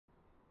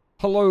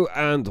Hello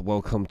and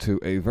welcome to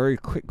a very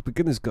quick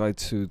beginner's guide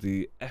to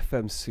the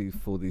FMC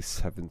for the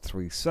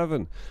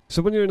 737.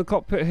 So when you're in the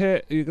cockpit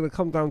here, you're going to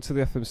come down to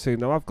the FMC.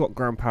 Now I've got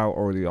ground power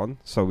already on,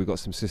 so we've got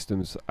some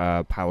systems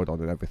powered on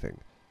and everything.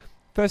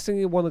 First thing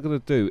you want to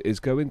do is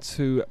go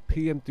into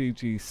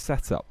PMDG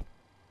setup.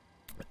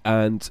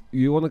 And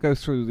you want to go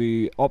through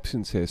the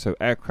options here, so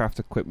aircraft,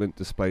 equipment,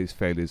 displays,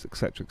 failures,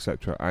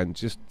 etc, and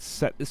just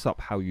set this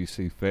up how you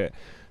see fit.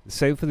 The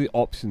same for the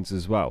options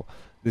as well.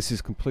 This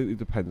is completely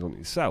dependent on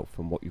yourself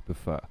and what you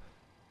prefer.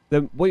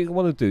 Then what you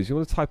want to do is you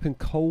want to type in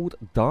cold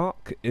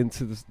dark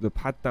into the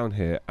pad down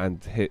here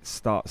and hit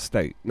start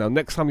state. Now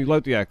next time you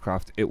load the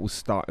aircraft, it will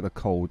start in a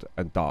cold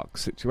and dark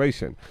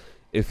situation.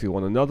 If you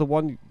want another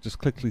one, you just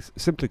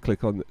simply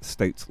click on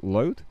state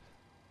load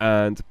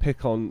and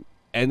pick on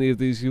any of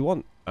these you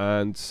want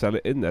and set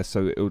it in there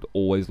so it would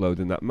always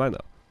load in that manner.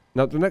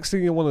 Now the next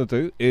thing you want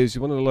to do is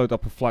you want to load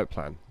up a flight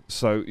plan.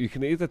 So you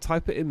can either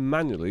type it in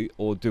manually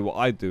or do what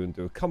I do and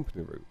do a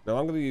company route. Now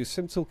I'm going to use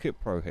SimToolkit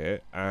Pro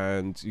here,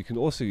 and you can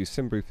also use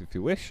SimBrief if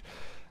you wish.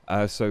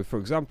 So for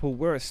example,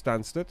 we're at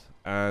Stansted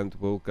and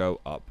we'll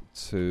go up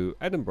to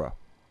Edinburgh.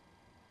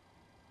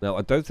 Now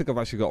I don't think I've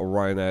actually got a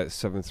Ryanair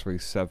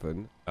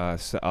 737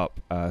 set up,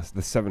 the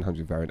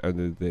 700 variant,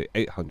 only the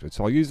 800.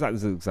 So I'll use that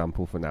as an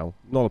example for now,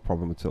 not a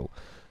problem at all.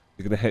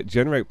 You're going to hit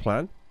generate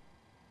plan,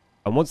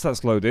 and once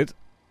that's loaded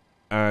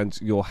and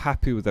you're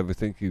happy with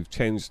everything, you've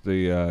changed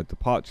the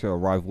departure,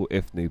 arrival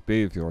if need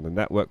be, if you're on a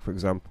network for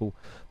example,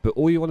 but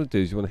all you want to do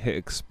is you want to hit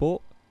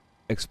export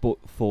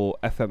for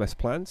FMS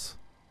plans,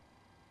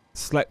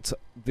 select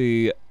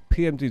the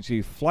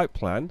PMDG flight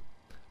plan.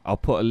 I'll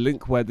put a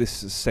link where this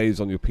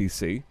saves on your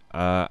PC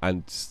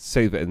and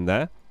save it in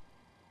there.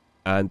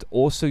 And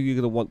also you're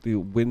going to want the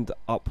wind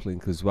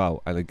uplink as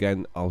well, and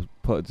again I'll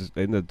put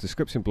in the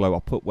description below,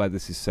 I'll put where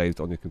this is saved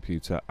on your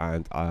computer,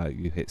 and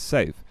you hit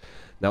save.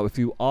 Now if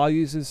you are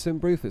using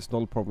SimBrief, it's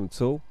not a problem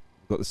at all.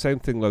 You've got the same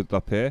thing loaded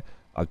up here.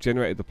 I've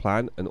generated the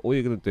plan, and all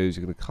you're going to do is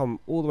you're going to come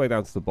all the way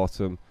down to the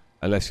bottom,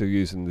 unless you're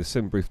using the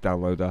SimBrief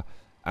downloader,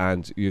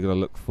 and you're going to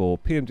look for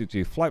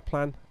PMDG flight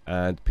plan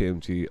and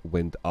PMG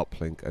wind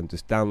uplink and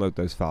just download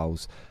those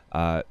files.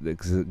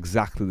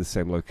 Exactly the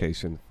same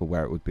location for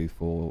where it would be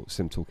for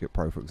SimToolkit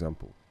Pro for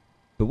example.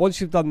 But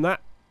once you've done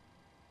that,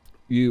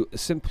 you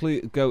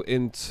simply go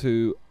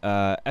into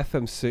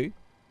FMC.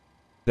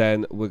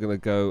 Then we're going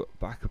to go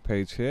back a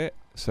page here.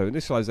 So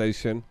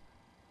initialization.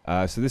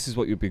 So this is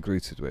what you'll be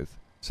greeted with.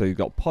 So you've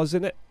got POS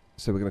in it.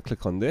 So we're going to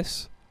click on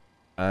this,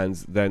 and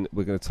then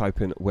we're going to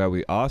type in where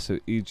we are. So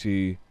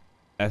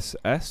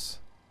EGSS.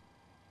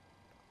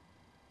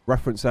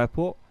 Reference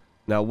airport.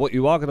 Now what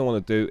you are going to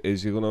want to do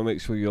is you're going to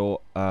make sure your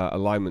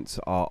alignments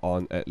are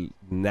on at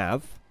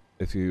nav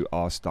if you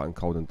are starting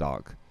cold and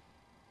dark,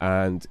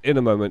 and in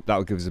a moment that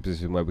will give us a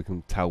position where we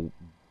can tell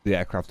the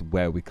aircraft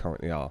where we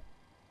currently are.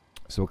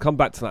 So we'll come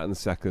back to that in a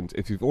second.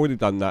 If you've already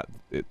done that,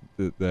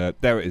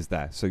 there it is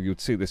there, so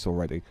you'd see this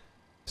already.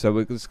 So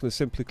we're just going to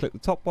simply click the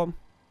top one,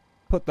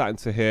 put that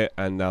into here,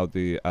 and now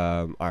the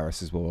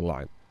irises will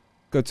align.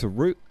 Go to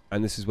route,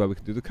 and this is where we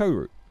can do the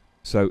co-route.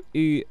 So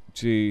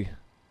EGSS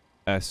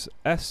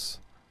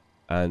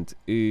and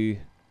EGPH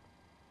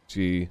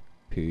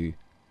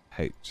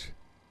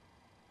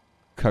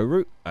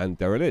co-route, and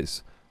there it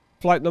is.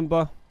 Flight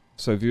number.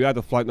 So if you add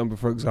a flight number,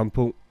 for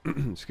example,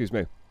 excuse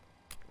me,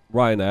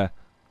 Ryanair,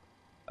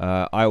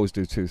 I always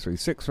do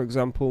 236 for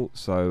example.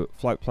 So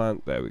flight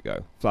plan, there we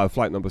go.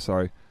 Flight number,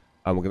 sorry,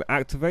 and we're going to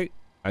activate,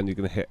 and you're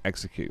going to hit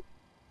execute.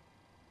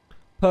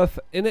 Perf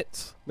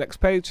init. Next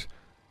page.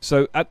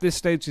 So at this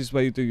stage is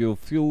where you do your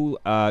fuel,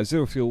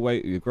 zero fuel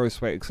weight, your gross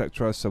weight,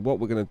 etc. So what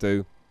we're going to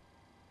do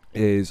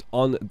is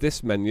on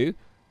this menu,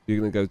 you're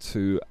going to go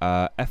to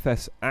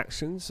FS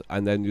actions,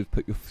 and then you'd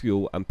put your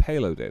fuel and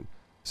payload in.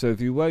 So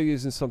if you were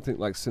using something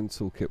like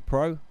SimToolkit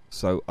Pro,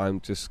 so I'm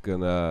just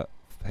going to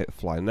hit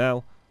fly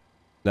now.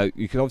 Now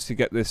you can obviously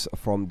get this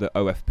from the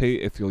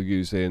OFP if you're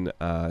using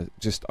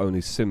just only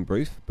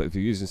SimBrief, but if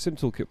you're using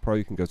SimToolkit Pro,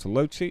 you can go to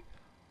load sheet,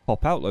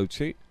 pop out load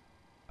sheet,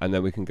 and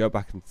then we can go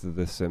back into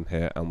the sim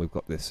here, and we've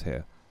got this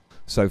here.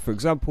 So for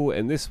example,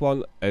 in this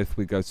one, if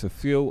we go to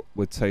fuel,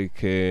 we're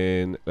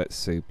taking, let's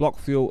see, block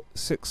fuel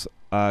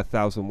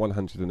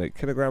 6,108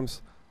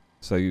 kilograms.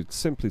 So you'd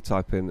simply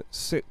type in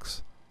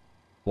 6,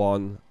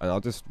 1, and I'll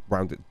just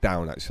round it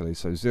down actually.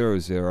 So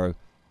 00,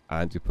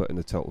 and you put in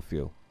the total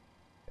fuel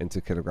into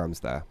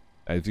kilograms there.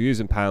 And if you're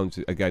using pounds,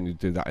 again, you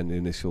do that in the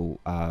initial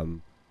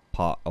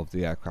part of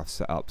the aircraft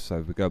setup.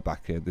 So if we go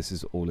back here, this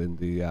is all in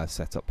the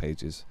setup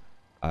pages.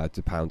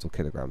 To pounds or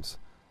kilograms.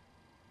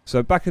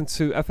 So back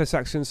into FS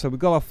action. So we've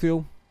got our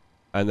fuel,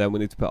 and then we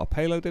need to put our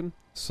payload in.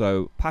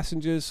 So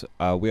passengers,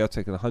 we are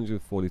taking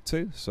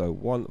 142, so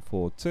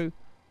 142,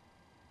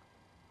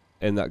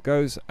 in that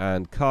goes.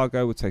 And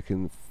cargo, we're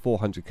taking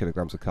 400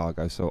 kilograms of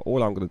cargo. So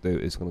all I'm going to do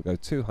is going to go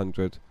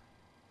 200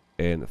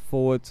 in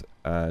forward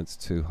and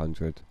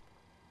 200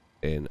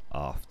 in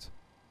aft,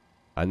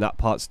 and that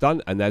part's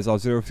done. And there's our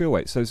zero fuel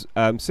weight. So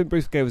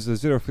SimBrief gave us a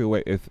zero fuel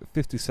weight of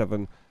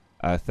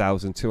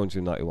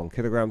 57,291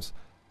 kilograms.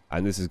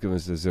 and this is giving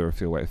us a 0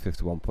 fuel weight of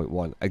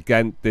 51.1.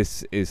 Again,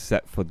 this is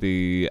set for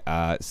the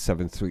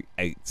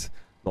 738,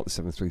 not the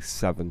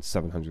 737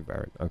 700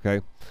 variant.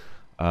 Okay,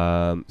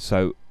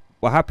 so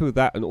we're happy with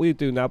that, and all you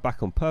do now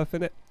back on perf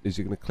in it is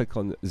you're going to click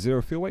on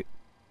 0 fuel weight,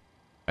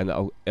 and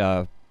that'll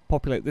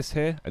populate this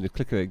here, and you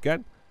click it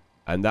again,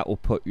 and that will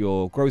put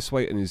your gross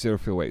weight and your 0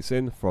 fuel weights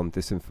in from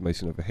this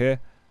information over here.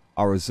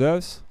 Our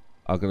reserves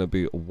are going to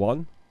be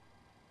 1,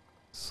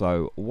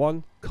 so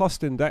 1.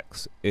 Cost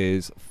index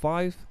is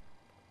 5.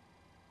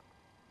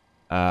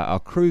 Our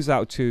cruise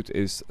altitude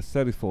is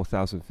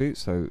 34,000 feet,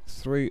 so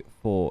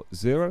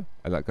 340,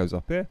 and that goes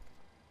up here.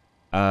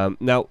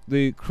 Now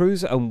the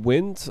cruise and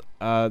wind,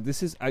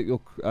 this is at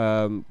your,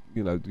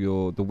 you know,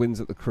 the winds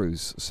at the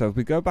cruise. So if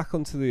we go back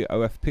onto the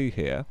OFP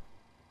here,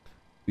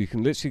 you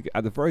can literally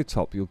at the very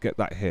top you'll get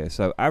that here.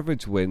 So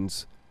average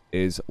winds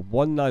is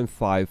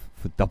 195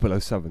 for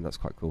 007. That's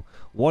quite cool.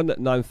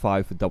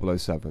 195 for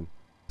 007.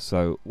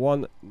 So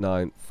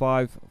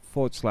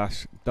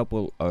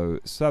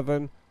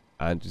 195/007.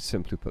 And you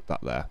simply put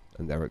that there,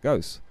 and there it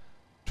goes.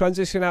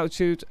 Transition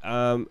altitude,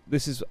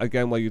 this is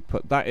again where you'd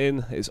put that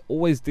in. It's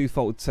always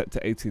defaulted set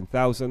to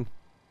 18,000.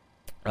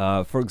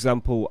 For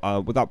example,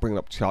 without bringing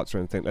up charts or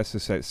anything, let's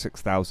just say it's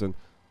 6,000.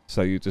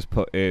 So you just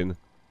put in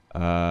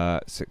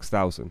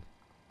 6,000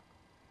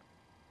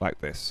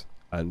 like this,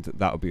 and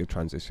that'll be a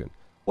transition.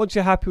 Once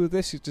you're happy with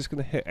this, you're just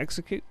going to hit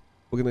execute.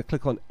 We're going to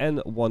click on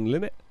N1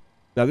 limit.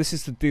 Now this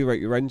is to derate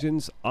your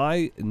engines.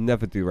 I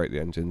never derate the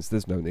engines.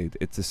 There's no need.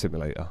 It's a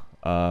simulator.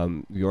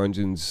 Your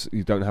engines,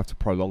 you don't have to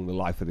prolong the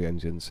life of the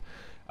engines.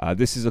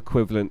 This is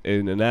equivalent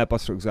in an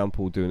Airbus, for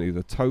example, doing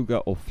either toga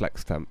or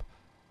flex temp.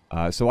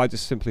 So I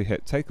just simply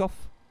hit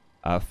takeoff.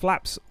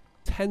 Flaps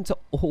tend to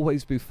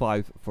always be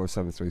 5 for a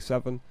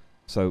 737.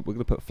 So we're going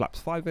to put flaps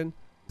 5 in.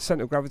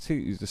 Center of gravity,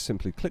 you just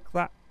simply click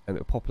that and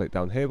it'll populate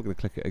down here. We're going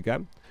to click it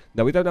again.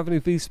 Now we don't have any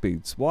V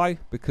speeds. Why?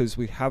 Because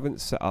we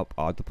haven't set up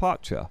our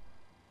departure.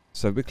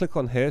 So we click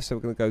on here, so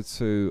we're going to go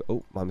to,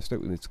 oh, my mistake,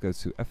 we need to go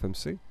to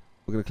FMC.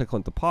 We're going to click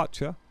on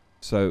departure,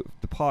 so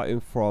departing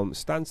from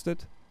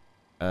Stansted.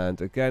 And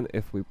again,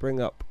 if we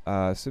bring up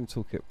Sim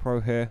Toolkit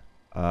Pro here,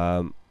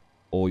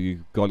 or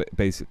you got it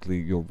basically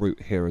your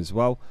route here as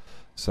well.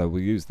 So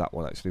we'll use that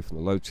one actually from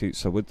the load sheet.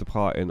 So we're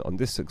departing on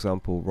this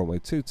example, runway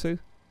 22.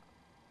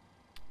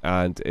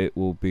 And it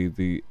will be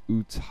the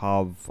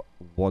UTAV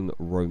 1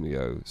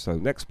 Romeo. So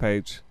next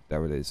page,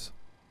 there it is.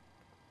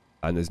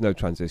 And there's no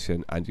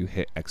transition, and you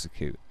hit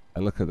execute,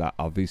 and look at that,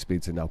 our V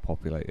speeds are now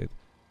populated.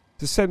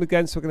 The same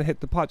again, so we're going to hit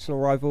departure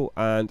and arrival,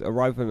 and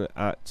arriving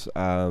at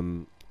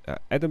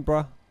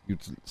Edinburgh, you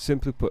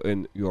simply put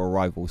in your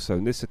arrival. So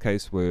in this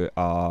case, we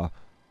are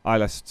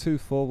ILS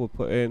 24 we'll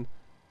put in,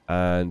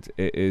 and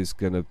it is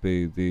going to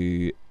be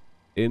the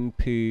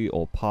INP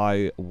or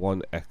Pi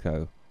 1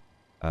 Echo,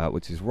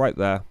 which is right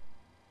there.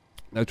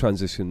 No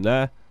transition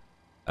there,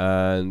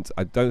 and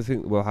I don't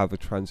think we'll have a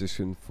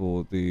transition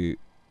for the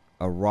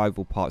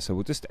arrival part, so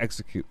we'll just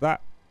execute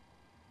that.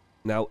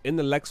 Now in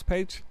the legs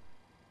page,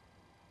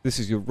 this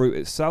is your route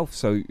itself,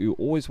 so you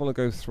always want to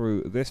go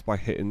through this by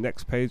hitting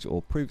next page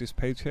or previous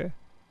page here,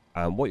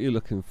 and what you're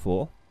looking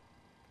for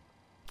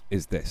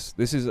is this.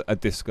 This is a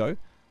disco,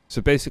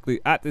 so basically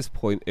at this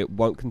point it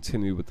won't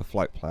continue with the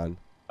flight plan.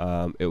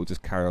 It will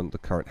just carry on the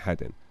current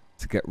heading.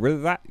 To get rid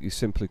of that, you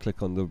simply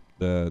click on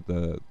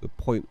the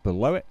point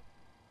below it,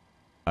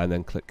 and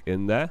then click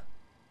in there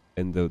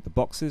in the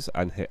boxes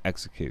and hit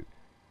execute.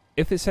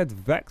 If it said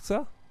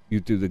vector, you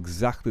do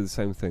exactly the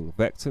same thing.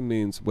 Vector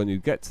means when you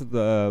get to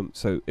the,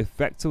 so if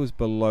vector was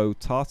below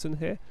tartan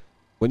here,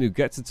 when you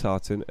get to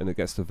tartan and it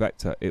gets to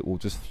vector, it will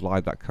just fly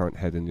that current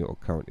heading you're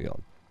currently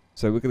on.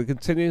 So we're going to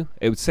continue.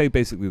 It would say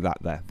basically that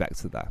there,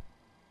 vector there.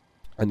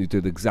 And you do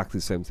exactly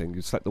the same thing.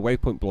 You select the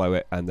waypoint below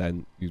it, and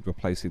then you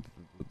replace it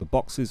with the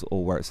boxes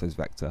or where it says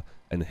vector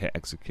and hit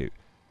execute.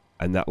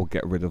 And that will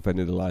get rid of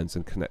any of the lines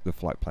and connect the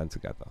flight plan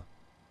together.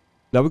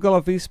 Now we've got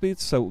our V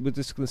speeds, so we're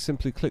just going to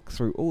simply click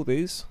through all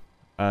these,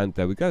 and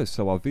there we go.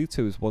 So our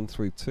V2 is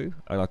 132,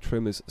 and our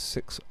trim is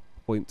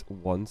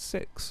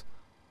 6.16.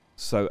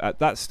 So at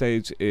that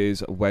stage is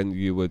when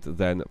you would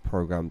then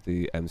program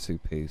the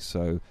MCP.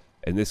 So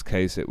in this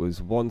case, it was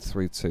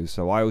 132.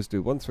 So I always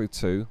do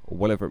 132, or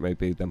whatever it may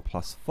be, then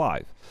plus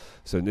 5.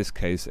 So in this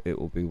case, it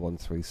will be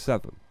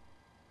 137.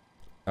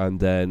 And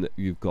then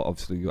you've got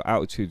obviously your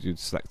altitude you'd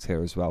select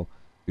here as well.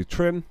 Your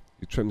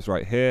trim's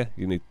right here.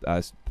 You need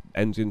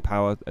engine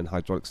power and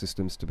hydraulic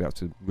systems to be able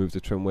to move the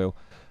trim wheel,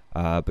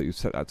 but you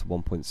set that to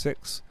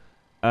 1.6,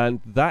 and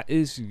that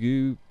is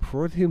you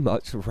pretty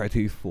much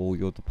ready for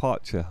your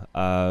departure.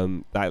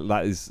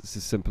 That is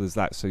as simple as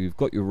that. So you've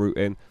got your route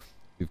in,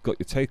 you've got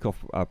your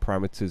takeoff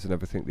parameters and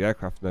everything. The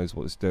aircraft knows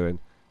what it's doing,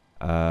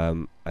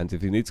 and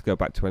if you need to go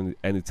back to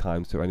any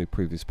time to any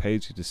previous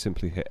page, you just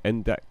simply hit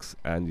index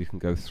and you can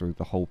go through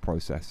the whole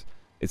process.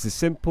 It's as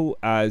simple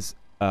as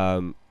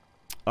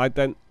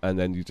ident, and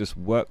then you just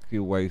work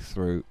your way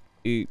through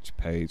each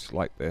page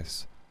like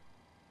this,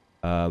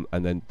 and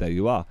then there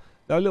you are.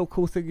 Now a little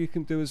cool thing you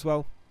can do as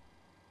well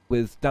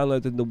with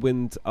downloading the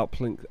wind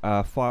uplink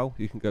file,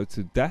 you can go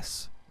to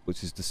des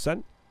which is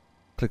descent,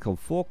 click on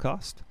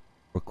forecast,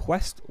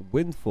 request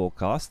wind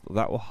forecast,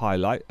 that will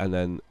highlight, and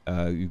then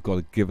you've got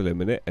to give it a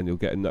minute and you'll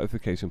get a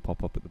notification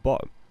pop up at the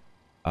bottom.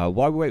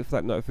 While we wait for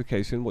that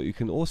notification, what you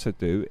can also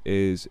do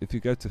is if you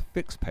go to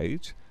fix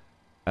page,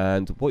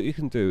 and what you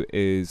can do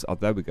is, oh,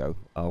 there we go,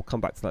 I'll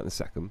come back to that in a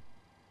second.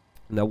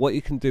 Now what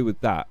you can do with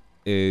that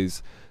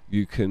is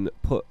you can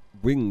put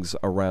rings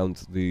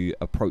around the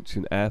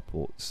approaching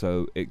airport,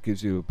 so it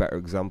gives you a better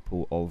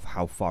example of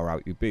how far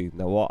out you'd be.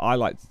 Now what I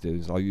like to do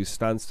is I'll use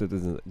Stansted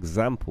as an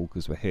example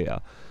because we're here.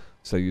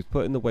 So you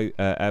put in the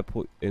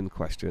airport in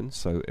question,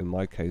 so in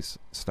my case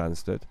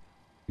Stansted,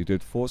 you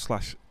did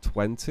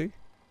 /20,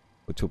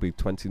 which will be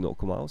 20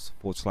 nautical miles,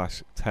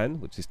 /10,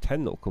 which is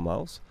 10 nautical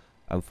miles,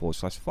 and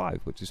 /5,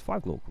 which is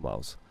 5 nautical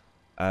miles.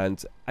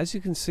 And as you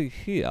can see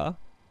here,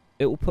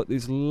 it will put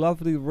these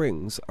lovely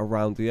rings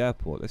around the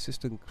airport. Let's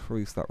just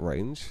increase that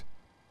range.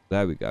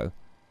 There we go.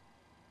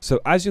 So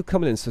as you're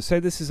coming in, so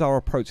say this is our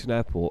approaching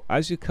airport,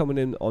 as you're coming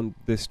in on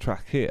this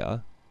track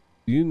here,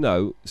 you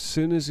know, as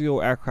soon as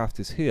your aircraft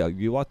is here,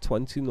 you are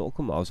 20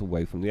 nautical miles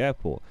away from the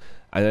airport.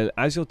 And then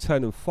as you're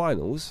turning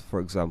finals, for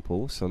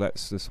example, so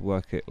let's just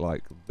work it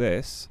like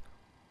this.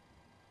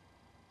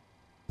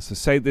 So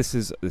say this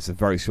is a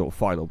very short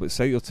final, but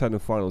say you're turning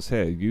finals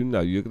here, you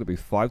know you're going to be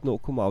 5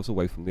 nautical miles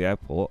away from the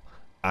airport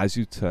as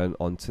you turn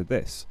onto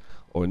this.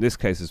 Or in this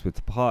case, as with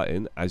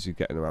departing, as you're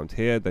getting around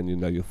here, then you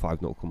know you're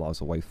 5 nautical miles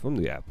away from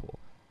the airport.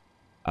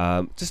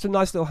 Just a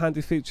nice little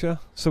handy feature.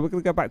 So we're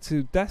going to go back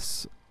to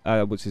DES,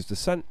 which is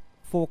descent,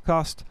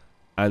 forecast,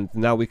 and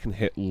now we can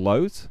hit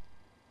load.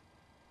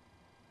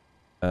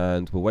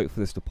 And we'll wait for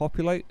this to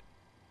populate.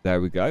 There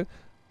we go.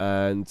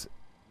 And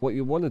what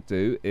you want to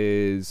do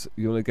is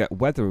you want to get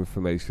weather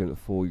information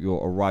for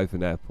your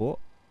arriving airport.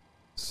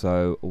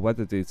 So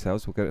weather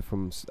details, we'll get it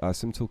from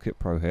SimToolkit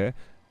Pro here.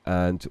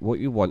 And what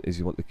you want is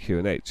you want the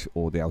QNH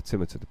or the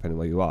altimeter, depending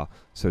where you are.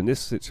 So in this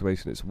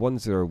situation, it's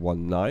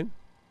 1019.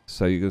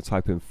 So you're going to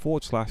type in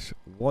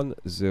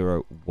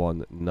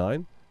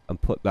 /1019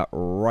 and put that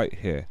right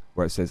here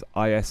where it says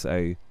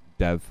ISA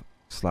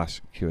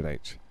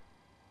dev/QNH.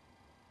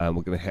 And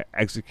we're going to hit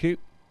execute.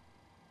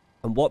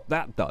 And what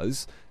that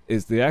does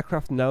is the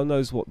aircraft now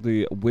knows what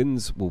the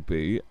winds will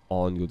be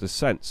on your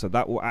descent. So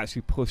that will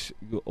actually push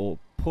your, or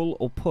pull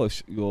or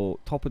push your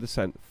top of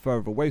descent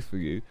further away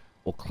from you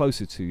or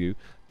closer to you,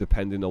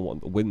 depending on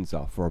what the winds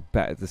are, for a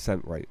better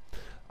descent rate.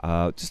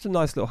 Just a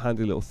nice little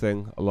handy little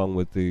thing along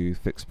with the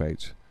fix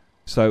page.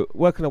 So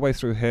working our way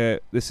through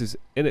here, this is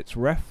init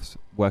refs,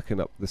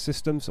 working up the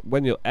systems.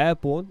 When you're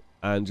airborne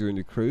and during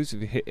your cruise, if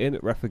you hit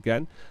init ref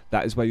again,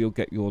 that is where you'll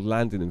get your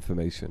landing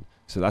information.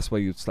 So that's where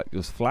you'd select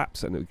your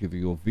flaps and it will give you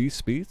your V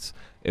speeds.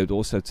 It would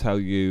also tell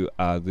you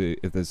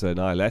if there's an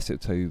ILS, it will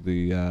tell you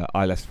the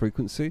ILS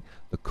frequency,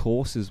 the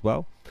course as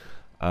well.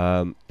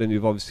 Then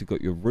you've obviously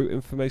got your route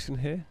information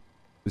here.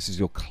 This is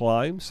your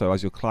climb. So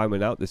as you're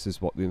climbing out, this is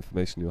what the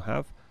information you'll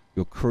have.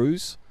 Your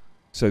cruise.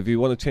 So if you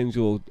want to change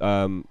your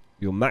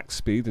max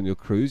speed in your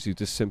cruise, you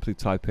just simply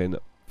type in,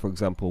 for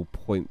example,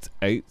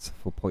 0.8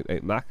 for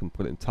 0.8 Mach and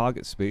put it in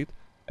target speed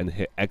and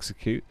hit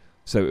execute.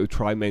 So it will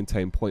try and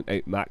maintain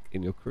 0.8 Mach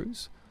in your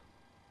cruise.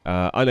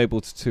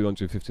 Unable to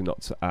 250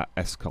 knots at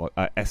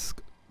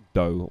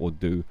ESCDO or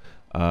DO.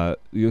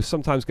 You'll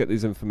sometimes get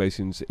these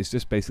informations. It's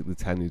just basically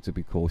telling you to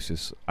be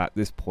cautious. At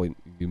this point,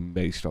 you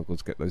may struggle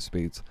to get those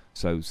speeds.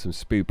 So some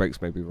speed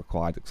breaks may be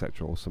required,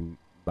 etc., or some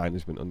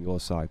management on your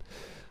side.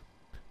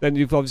 Then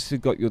you've obviously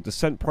got your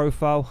descent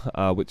profile,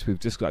 which we've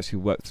just actually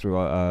worked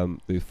through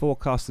the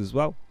forecast as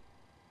well.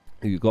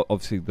 You've got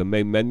obviously the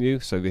main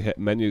menu, so if you hit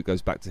menu, it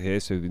goes back to here,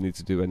 so if you need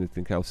to do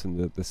anything else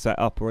in the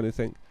setup or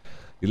anything.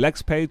 Your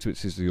legs page,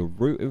 which is your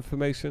route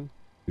information.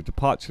 Your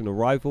departure and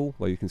arrival,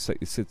 where you can set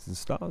your SIDS and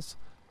stars.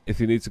 If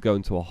you need to go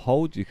into a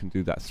hold, you can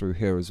do that through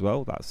here as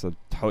well. That's a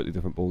totally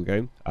different ball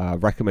game.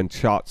 Recommend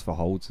charts for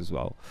holds as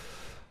well.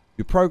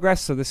 Your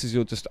progress, so this is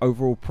your just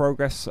overall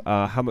progress,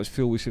 how much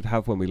fuel we should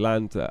have when we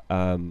land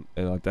in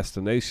our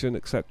destination,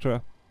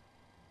 etc.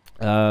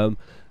 And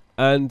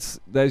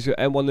there's your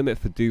M1 limit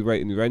for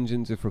derating your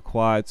engines if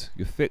required,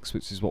 your fix,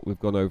 which is what we've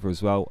gone over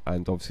as well,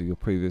 and obviously your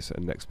previous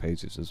and next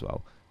pages as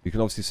well. You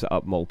can obviously set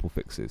up multiple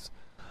fixes.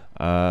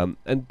 And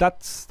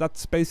that's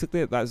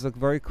basically it. That's a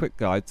very quick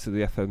guide to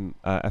the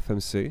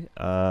FMC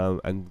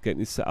and getting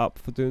you set up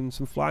for doing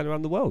some flying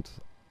around the world.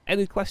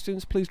 Any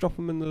questions, please drop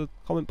them in the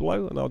comment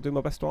below and I'll do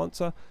my best to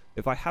answer.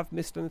 If I have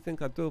missed anything,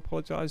 I do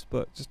apologise,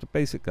 but just a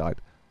basic guide.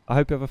 I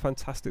hope you have a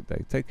fantastic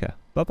day. Take care.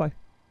 Bye-bye.